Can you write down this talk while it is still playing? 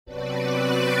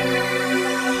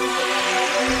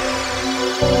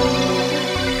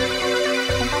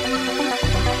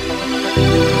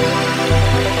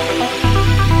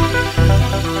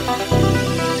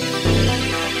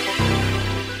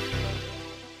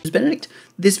Benedict.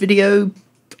 This video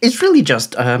is really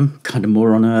just kind of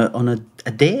more on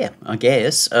a dare, I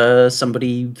guess.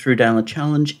 Somebody threw down a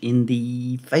challenge in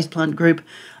the Faceplant group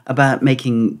about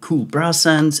making cool brass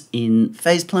sounds in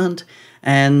Faceplant,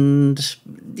 and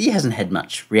he hasn't had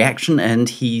much reaction, and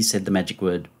he said the magic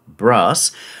word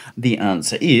brass. The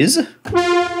answer is...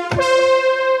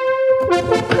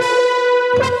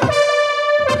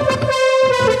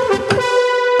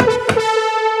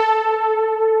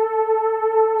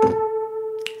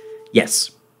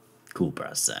 yes, cool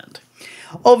brass sound.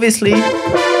 Obviously,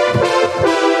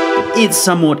 it's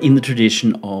somewhat in the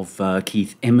tradition of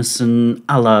Keith Emerson,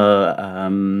 a la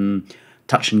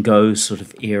touch and go sort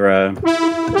of era.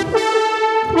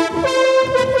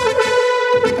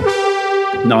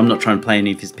 No, I'm not trying to play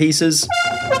any of his pieces.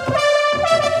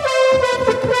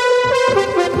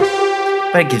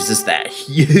 But it gives us that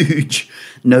huge,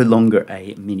 no longer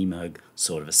a mini-moog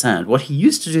sort of a sound. What he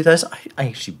used to do those, I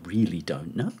actually really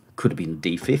don't know. Could have been a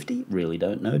D50, really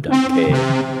don't know, don't care.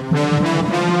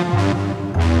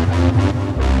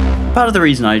 Part of the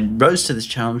reason I rose to this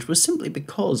challenge was simply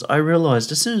because I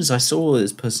realised as soon as I saw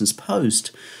this person's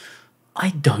post, I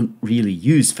don't really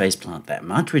use Faceplant that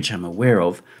much, which I'm aware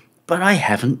of, but I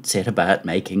haven't set about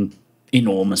making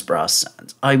enormous brass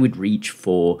sounds. I would reach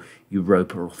for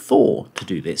Europa or Thor to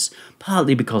do this,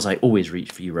 partly because I always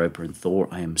reach for Europa and Thor.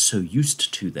 I am so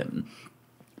used to them.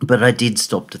 But I did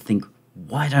stop to think,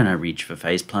 why don't I reach for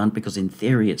Faceplant? Because in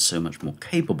theory it's so much more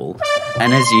capable.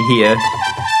 And as you hear,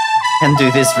 can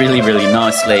do this really, really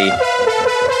nicely.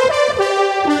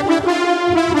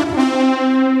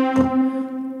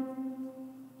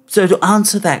 So to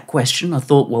answer that question, I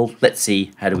thought, well, let's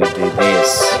see, how do we do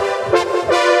this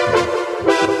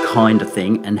kind of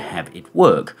thing and have it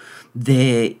work?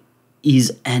 There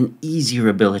is an easier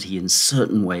ability in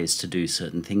certain ways to do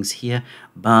certain things here,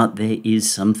 but there is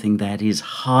something that is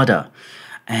harder.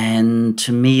 And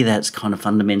to me, that's kind of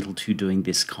fundamental to doing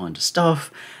this kind of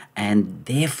stuff, and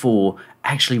therefore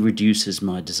actually reduces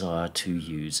my desire to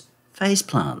use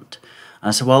Faceplant.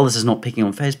 So while this is not picking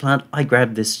on Faceplant, I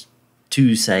grabbed this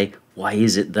to say, why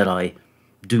is it that I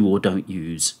do or don't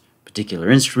use particular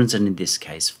instruments, and in this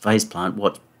case, Faceplant.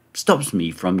 What stops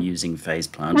me from using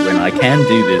Faceplant when I can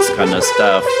do this kind of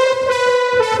stuff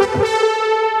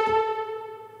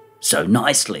so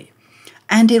nicely?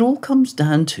 And it all comes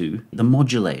down to the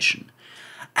modulation.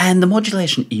 And the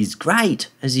modulation is great.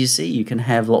 As you see, you can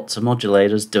have lots of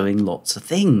modulators doing lots of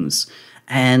things.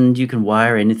 And you can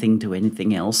wire anything to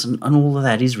anything else, and all of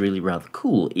that is really rather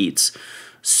cool. It's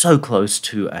so close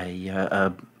to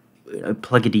a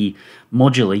pluggedy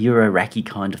modular Euro-racky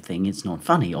kind of thing, it's not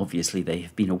funny. Obviously, they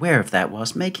have been aware of that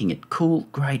whilst making it. Cool,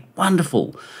 great,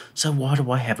 wonderful. So why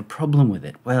do I have a problem with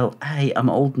it? Well, hey, I'm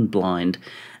old and blind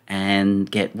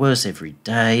and get worse every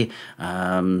day. So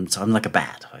I'm like a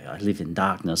bat. I live in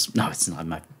darkness. No, it's not.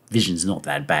 My vision's not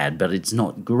that bad, but it's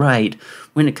not great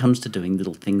when it comes to doing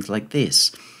little things like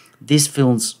this. This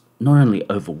feels not only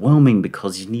overwhelming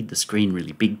because you need the screen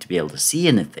really big to be able to see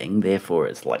anything, therefore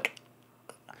it's like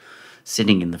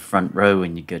sitting in the front row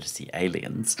when you go to see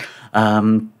Aliens.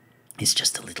 It's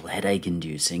just a little headache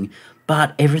inducing,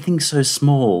 but everything's so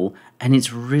small and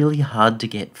it's really hard to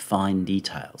get fine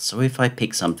details. So if I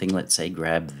pick something, let's say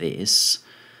grab this,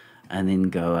 and then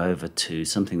go over to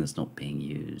something that's not being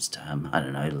used, I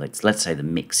don't know, let's say the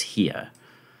mix here.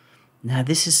 Now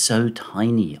this is so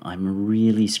tiny, I'm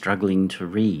really struggling to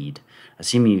read,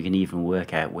 assuming you can even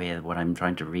work out where what I'm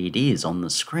trying to read is on the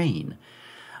screen.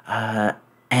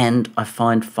 And I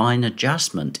find fine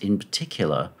adjustment in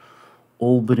particular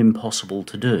all but impossible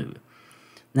to do.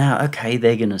 Now, okay,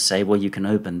 they're going to say, well, you can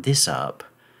open this up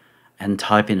and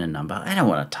type in a number. I don't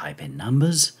want to type in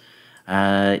numbers.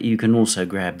 You can also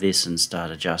grab this and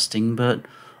start adjusting, but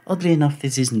oddly enough,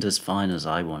 this isn't as fine as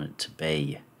I want it to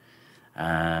be.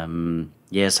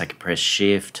 Yes, I can press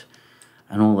shift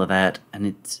and all of that,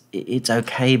 and it's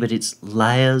okay, but it's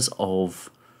layers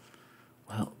of,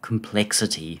 well,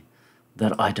 complexity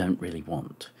that I don't really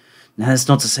want. Now, that's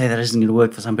not to say that isn't going to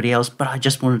work for somebody else, but I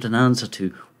just wanted an answer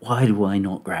to why do I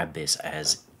not grab this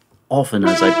as often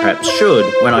as I perhaps should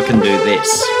when I can do this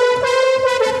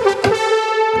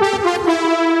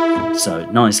so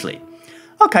nicely.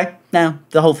 Okay, now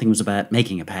the whole thing was about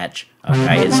making a patch.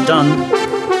 Okay, it's done.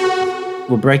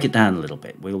 We'll break it down a little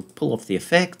bit. We'll pull off the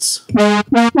effects.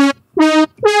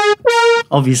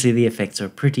 Obviously, the effects are a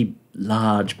pretty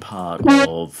large part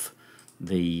of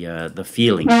the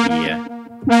feeling here.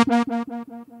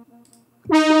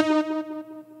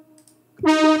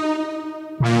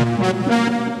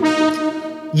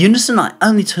 Unison I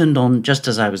only turned on just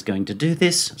as I was going to do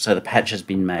this, so the patch has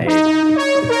been made.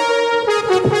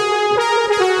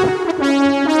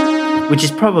 which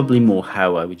is probably more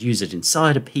how I would use it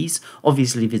inside a piece.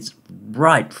 Obviously, if it's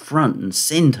right front and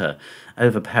centre,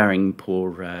 overpowering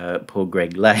poor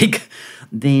Greg Lake,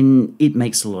 then it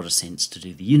makes a lot of sense to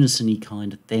do the unison-y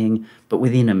kind of thing. But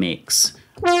within a mix,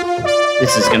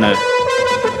 this is going to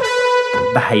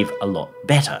behave a lot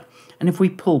better. And if we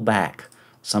pull back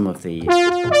some of the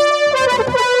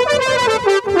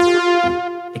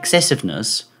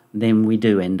excessiveness, then we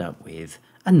do end up with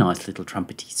a nice little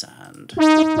trumpety sound.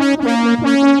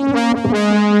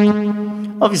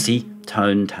 Obviously,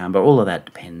 tone, timbre, all of that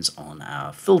depends on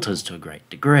our filters to a great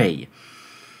degree.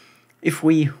 If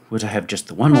we were to have just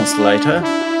the one oscillator,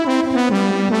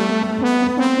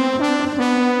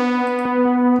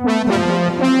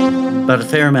 but a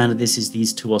fair amount of this is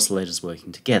these two oscillators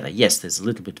working together. Yes, there's a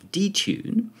little bit of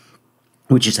detune,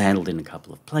 which is handled in a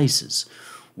couple of places.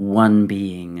 One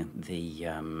being the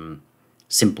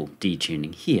simple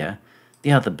detuning here,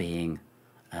 the other being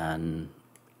an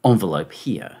envelope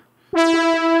here,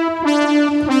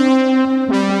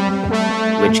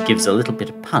 which gives a little bit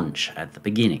of punch at the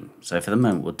beginning. So for the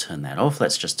moment we'll turn that off.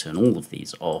 Let's just turn all of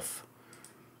these off.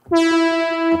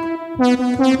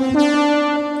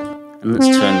 And let's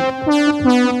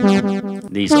turn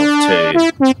these off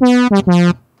too.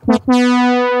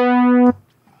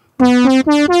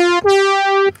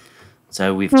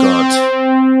 So we've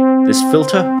got this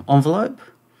filter envelope.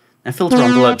 Now filter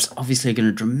envelopes obviously are going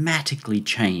to dramatically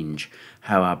change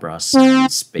how our brass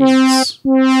sound speaks.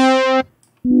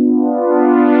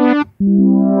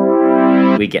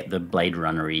 We get the Blade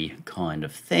Runner-y kind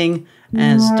of thing,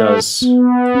 as does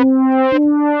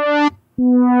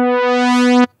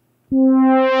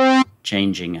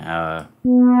changing our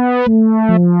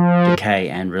decay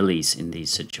and release in these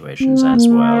situations as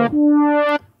well.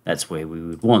 That's where we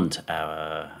would want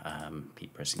our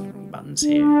keep pressing buttons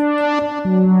here.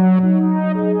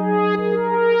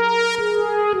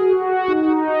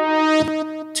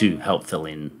 To help fill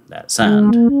in that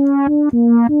sound.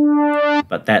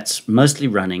 But that's mostly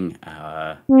running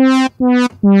our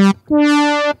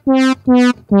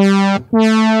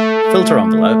filter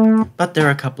envelope, but there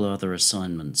are a couple of other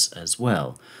assignments as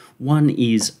well. One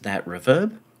is that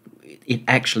reverb. It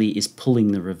actually is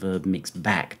pulling the reverb mix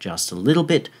back just a little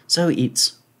bit, so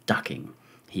it's ducking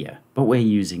here. But we're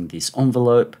using this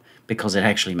envelope because it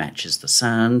actually matches the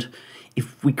sound.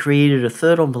 If we created a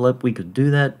third envelope, we could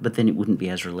do that, but then it wouldn't be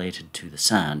as related to the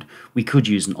sound. We could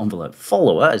use an envelope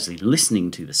follower as the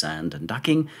listening to the sound and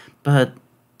ducking, but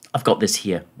I've got this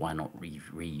here, why not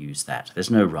reuse that?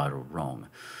 There's no right or wrong.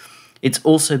 It's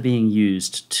also being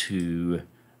used to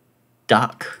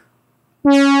duck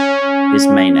this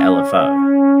main LFO.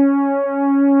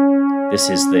 This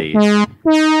is the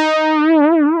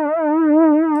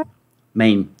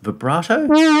main vibrato,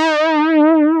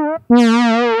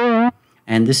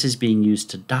 and this is being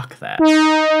used to duck that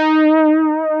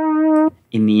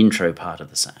in the intro part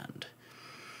of the sound.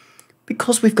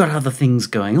 Because we've got other things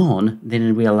going on,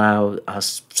 then we allow our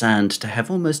sound to have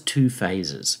almost two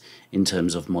phases in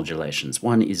terms of modulations.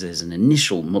 One is there's an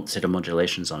initial set of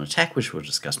modulations on attack, which we'll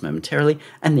discuss momentarily,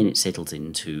 and then it settles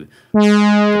into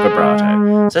the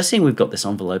vibrato. So seeing we've got this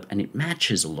envelope and it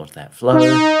matches a lot of that flow,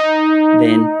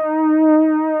 then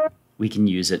we can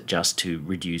use it just to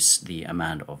reduce the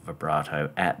amount of vibrato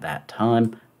at that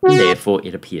time, and therefore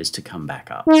it appears to come back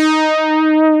up.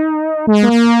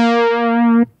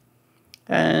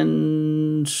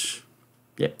 And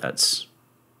yep, that's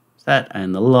that.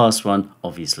 And the last one,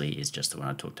 obviously, is just the one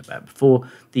I talked about before,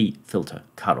 the filter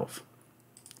cutoff.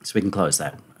 So we can close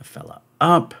that fella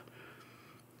up.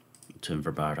 Turn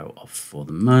vibrato off for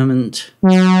the moment.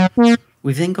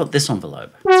 We've then got this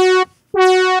envelope.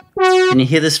 Can you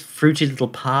hear this fruity little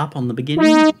parp on the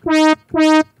beginning?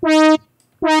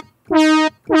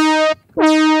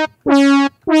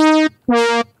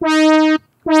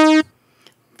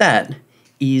 That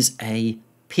is a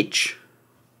pitch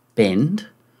bend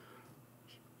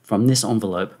from this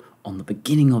envelope on the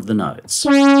beginning of the notes.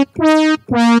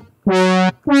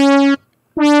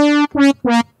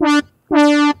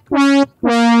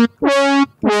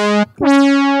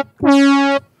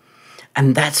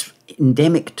 And that's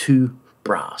endemic to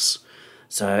brass.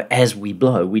 So as we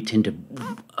blow, we tend to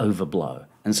overblow.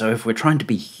 And so if we're trying to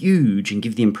be huge and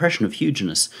give the impression of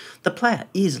hugeness, the player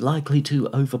is likely to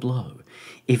overblow.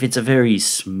 If it's a very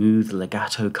smooth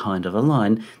legato kind of a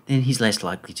line, then he's less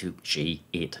likely to, she,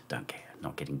 it, don't care.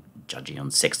 Not getting judgy on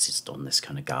sexist on this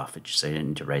kind of garbage, so you don't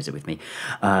need to raise it with me.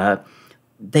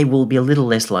 They will be a little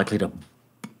less likely to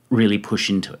really push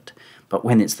into it. But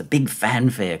when it's the big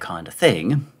fanfare kind of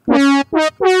thing,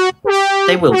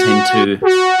 they will tend to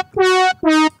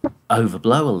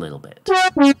overblow a little bit.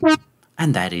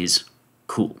 And that is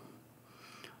cool.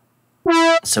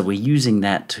 So we're using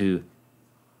that to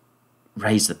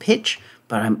raise the pitch,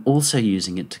 but I'm also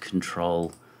using it to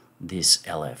control this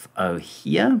LFO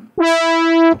here,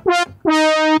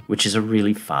 which is a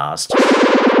really fast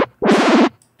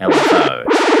LFO.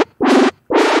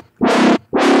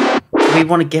 We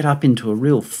want to get up into a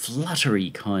real fluttery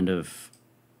kind of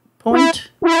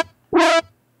point,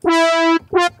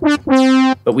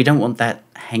 but we don't want that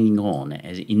hanging on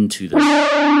into the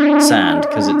sound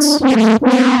because it's,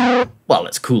 well,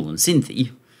 it's cool and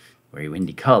synthy, very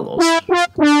Wendy Carlos.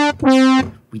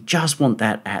 We just want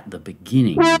that at the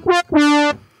beginning.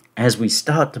 As we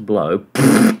start to blow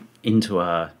into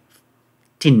a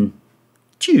tin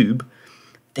tube,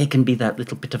 there can be that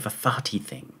little bit of a farty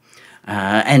thing.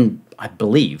 And I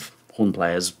believe horn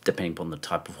players, depending upon the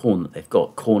type of horn that they've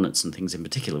got, cornets and things in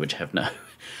particular, which have no,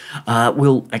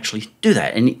 will actually do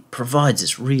that. And it provides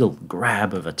this real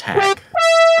grab of attack.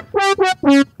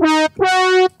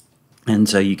 And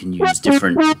so you can use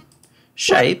different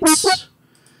shapes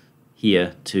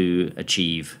here to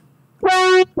achieve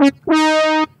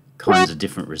kinds of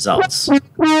different results.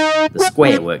 The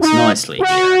square works nicely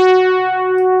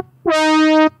here.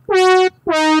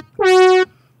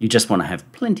 You just want to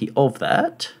have plenty of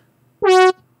that.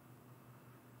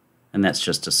 And that's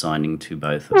just assigning to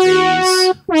both of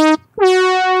these.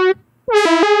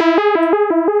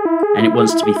 And it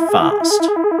wants to be fast.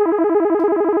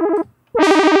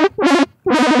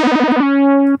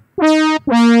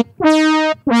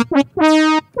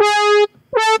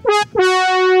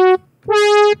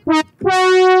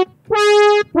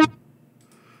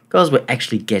 Because we're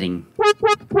actually getting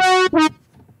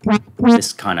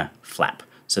this kind of flap.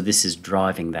 So this is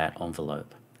driving that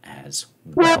envelope as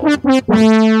well.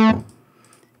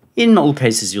 In all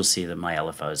cases, you'll see that my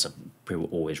LFOs are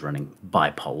always running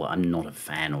bipolar. I'm not a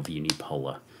fan of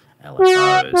unipolar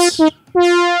LFOs.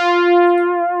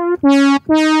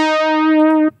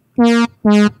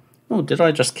 Oh, did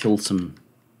I just kill some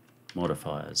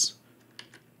modifiers?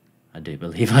 I do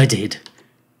believe I did.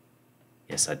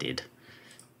 Yes, I did.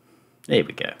 There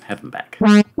we go. Have them back.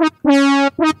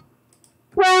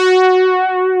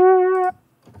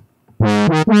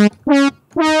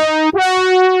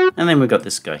 And then we've got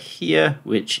this guy here,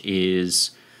 which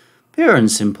is pure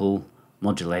and simple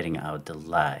modulating our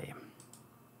delay.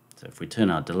 So if we turn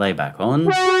our delay back on,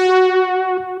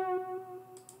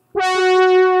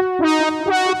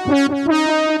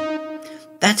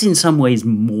 that's in some ways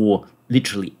more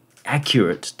literally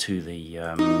accurate to the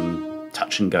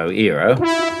touch and go era,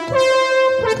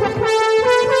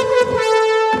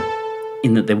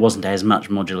 in that there wasn't as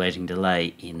much modulating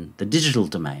delay in the digital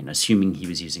domain, assuming he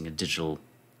was using a digital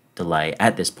delay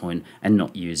at this point and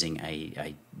not using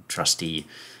a trusty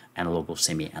analog or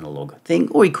semi-analog thing,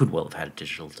 or he could well have had a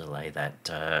digital delay that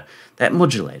that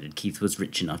modulated. Keith was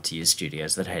rich enough to use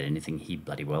studios that had anything he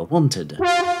bloody well wanted.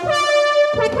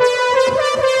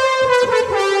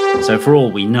 So for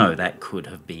all we know, that could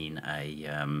have been a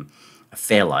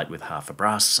Fairlight with half a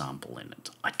brass sample in it.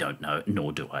 I don't know,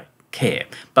 nor do I care.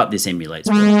 But this emulates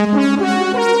what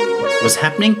was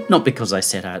happening, not because I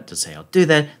set out to say I'll do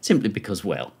that, simply because,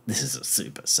 well, this is a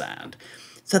super sound.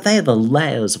 So they are the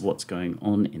layers of what's going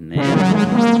on in there.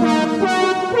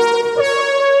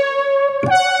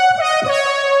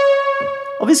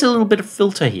 Obviously a little bit of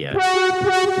filter here.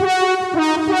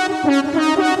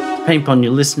 Depending upon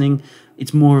your listening,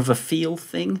 it's more of a feel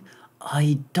thing.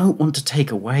 I don't want to take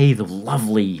away the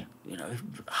lovely,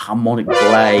 harmonic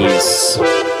glaze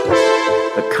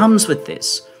that comes with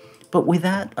this, but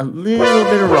without a little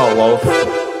bit of roll-off,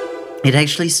 it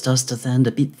actually starts to sound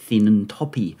a bit thin and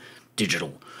toppy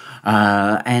digital.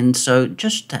 And so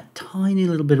just that tiny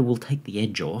little bit will take the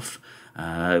edge off,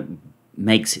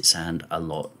 makes it sound a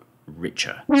lot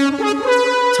richer.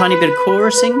 Tiny bit of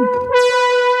chorusing.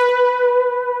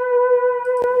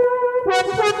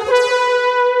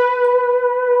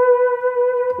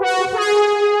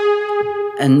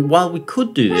 And while we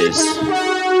could do this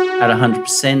at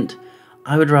 100%,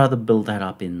 I would rather build that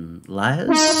up in layers.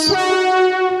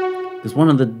 Because one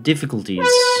of the difficulties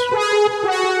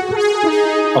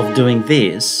of doing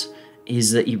this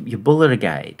is that you bullet a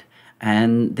gate,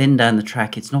 and then down the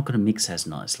track it's not going to mix as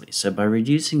nicely. So by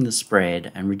reducing the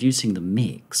spread and reducing the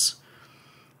mix,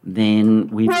 then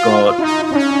we've got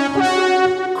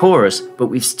chorus, but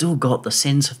we've still got the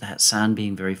sense of that sound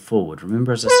being very forward.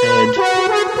 Remember, as I said,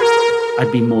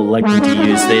 I'd be more likely to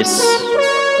use this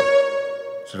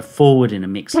sort of forward in a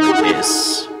mix like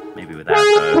this, maybe without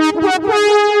though.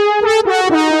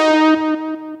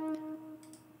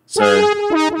 So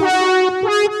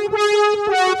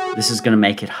this is going to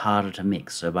make it harder to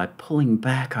mix. So by pulling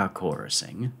back our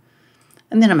chorusing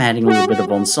And then I'm adding a little bit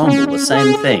of ensemble, the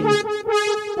same thing.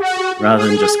 Rather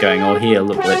than just going, oh here,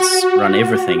 look, let's run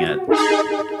everything at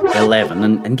 11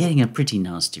 and getting a pretty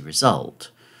nasty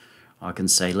result. I can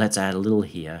say, let's add a little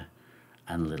here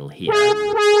and a little here.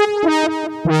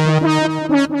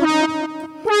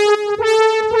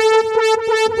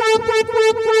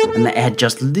 And they add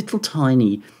just little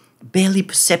tiny, barely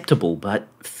perceptible but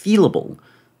feelable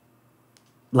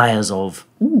layers of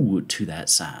ooh to that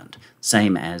sound.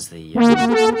 Same as the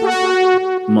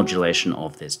modulation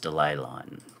of this delay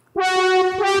line.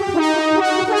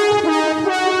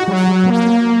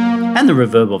 And the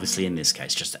reverb, obviously, in this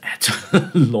case, just adds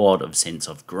a lot of sense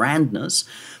of grandness.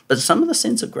 But some of the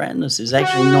sense of grandness is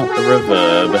actually not the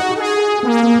reverb.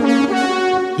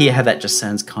 Hear how that just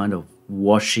sounds kind of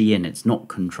washy and it's not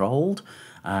controlled?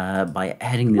 By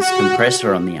adding this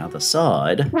compressor on the other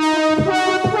side,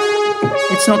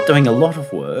 it's not doing a lot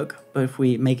of work, but if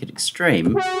we make it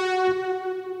extreme,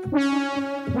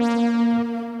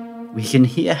 we can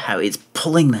hear how it's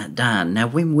pulling that down. Now,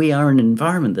 when we are in an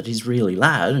environment that is really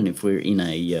loud, and if we're in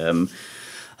a,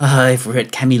 if we're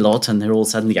at Camelot and they're all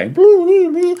suddenly going,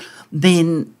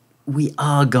 then we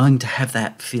are going to have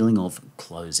that feeling of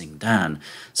closing down.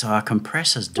 So our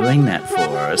compressor's doing that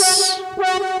for us.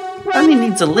 Only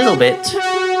needs a little bit.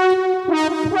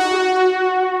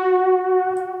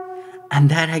 And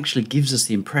that actually gives us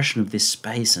the impression of this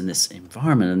space and this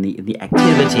environment and the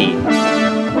activity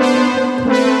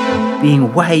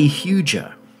being way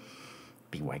huger,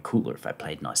 being way cooler if I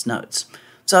played nice notes.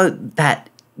 So that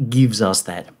gives us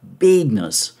that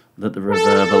bigness that the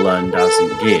reverb alone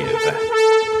doesn't give.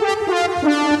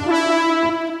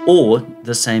 Or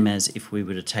the same as if we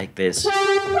were to take this,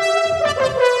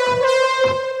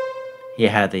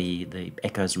 hear how the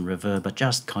echoes and reverb are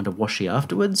just kind of washy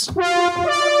afterwards.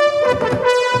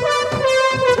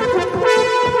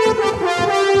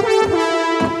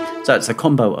 So it's a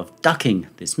combo of ducking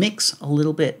this mix a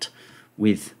little bit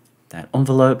with that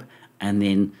envelope and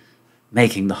then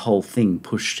making the whole thing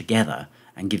push together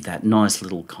and give that nice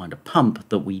little kind of pump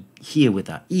that we hear with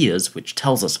our ears, which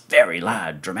tells us very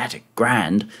loud, dramatic,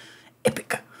 grand,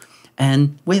 epic.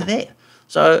 And we're there.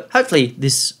 So hopefully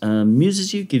this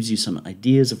amuses you, gives you some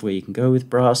ideas of where you can go with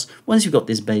brass. Once you've got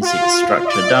this basic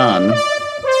structure done,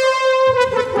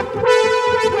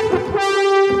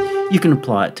 you can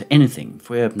apply it to anything. If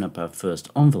we open up our first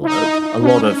envelope, a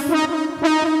lot of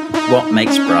what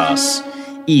makes brass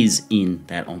is in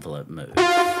that envelope move.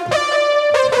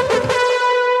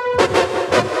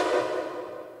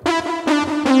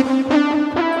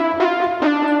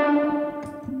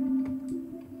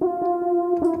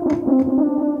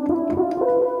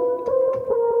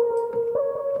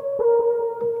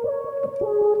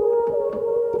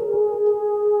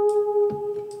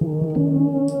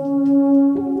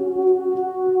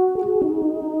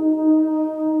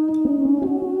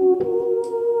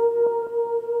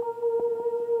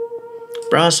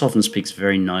 Brass often speaks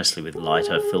very nicely with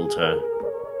lighter filter.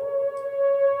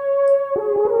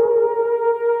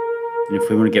 And if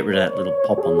we want to get rid of that little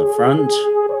pop on the front,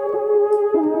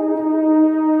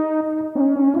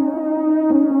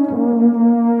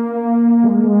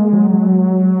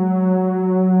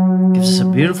 gives us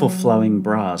a beautiful flowing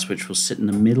brass which will sit in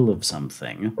the middle of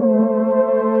something.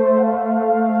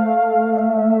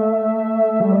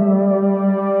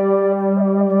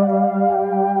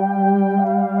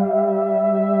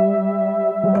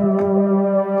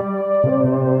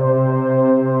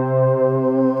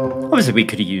 Obviously, we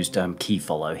could have used key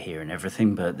follow here and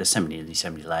everything, but there's so many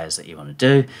layers that you want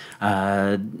to do.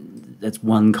 That's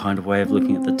one kind of way of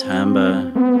looking at the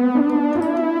timbre.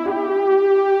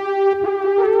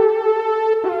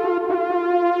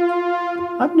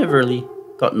 I've never really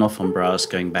gotten off on brass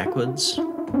going backwards,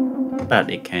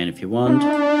 but it can if you want.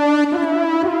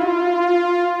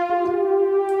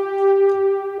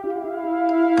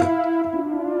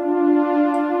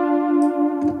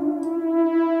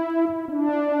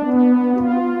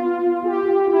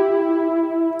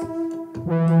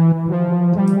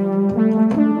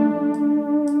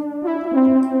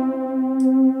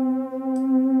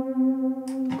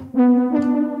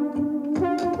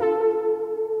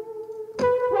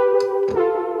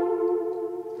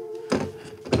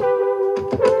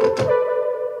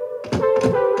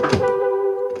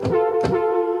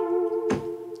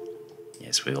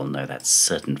 Yes, we all know that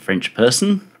certain French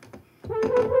person.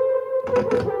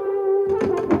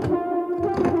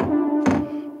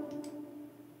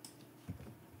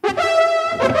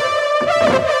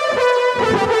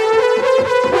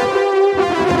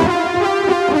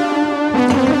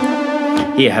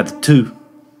 Here, how the two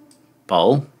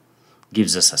bowl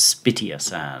gives us a spittier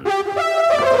sound.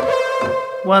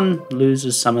 One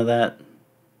loses some of that.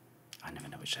 I never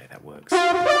know which way that works.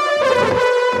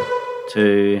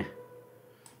 2,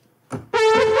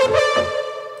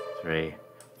 3,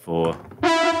 4.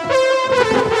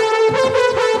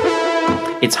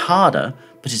 It's harder,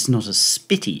 but it's not as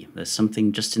spitty. There's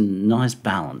something just in nice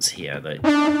balance here that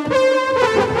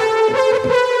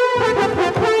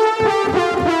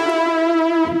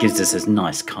gives us this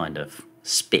nice kind of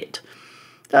spit.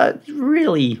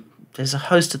 Really, there's a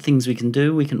host of things we can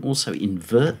do. We can also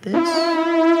invert this.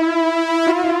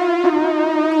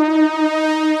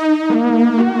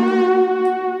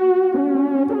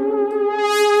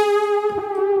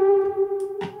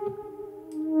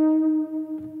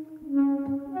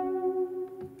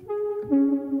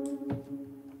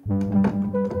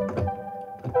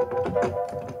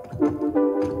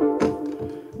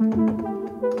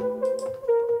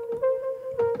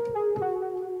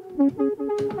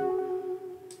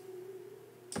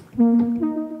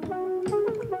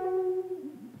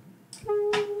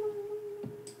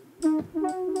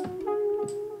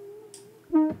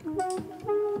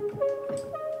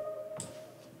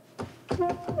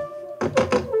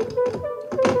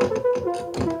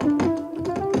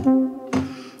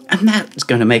 And that's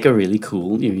going to make a really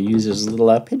cool, use as a little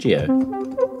arpeggio.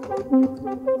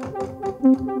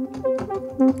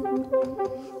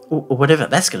 Or whatever.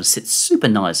 That's going to sit super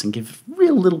nice and give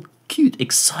real little cute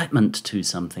excitement to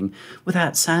something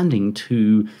without sounding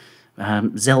too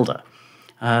Zelda.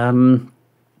 You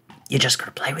just got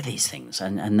to play with these things,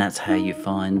 and that's how you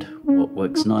find what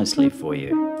works nicely for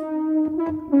you.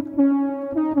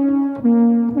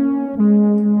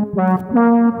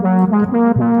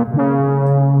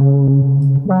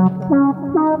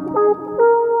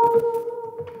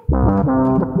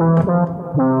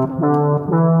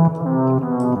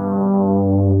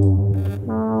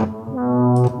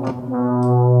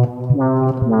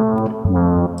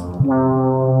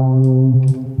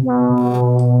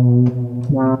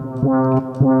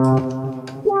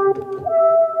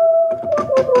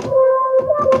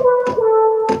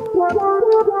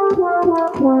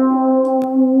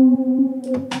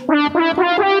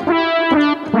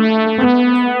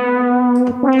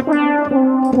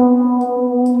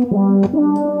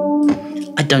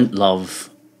 I don't love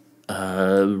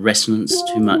resonance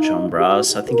too much on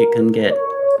brass. I think it can get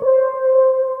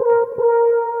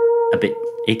a bit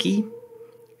icky.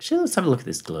 Actually, let's have a look at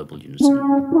this global unison.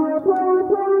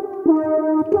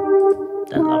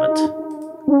 Don't love it.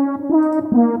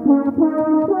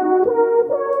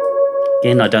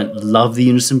 Again, I don't love the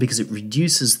unison because it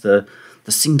reduces the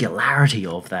singularity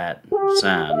of that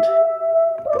sound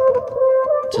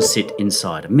to sit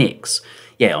inside a mix.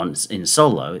 Yeah, in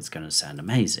solo, it's going to sound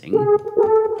amazing.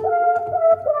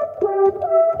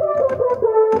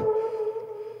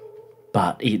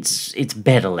 But it's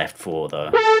better left for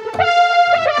the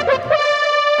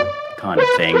kind of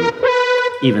thing.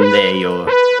 Even there, you're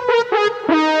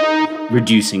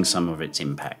reducing some of its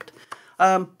impact.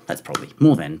 That's probably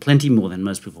plenty more than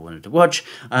most people wanted to watch.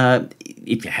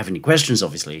 If you have any questions,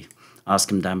 obviously, ask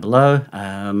them down below.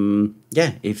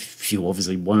 Yeah, if you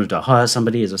obviously wanted to hire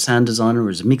somebody as a sound designer or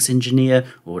as a mix engineer,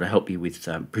 or to help you with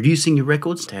producing your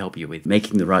records, to help you with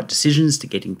making the right decisions, to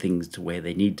getting things to where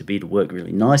they need to be to work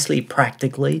really nicely,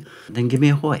 practically, then give me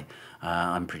a hoy.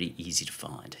 I'm pretty easy to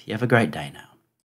find. You have a great day now.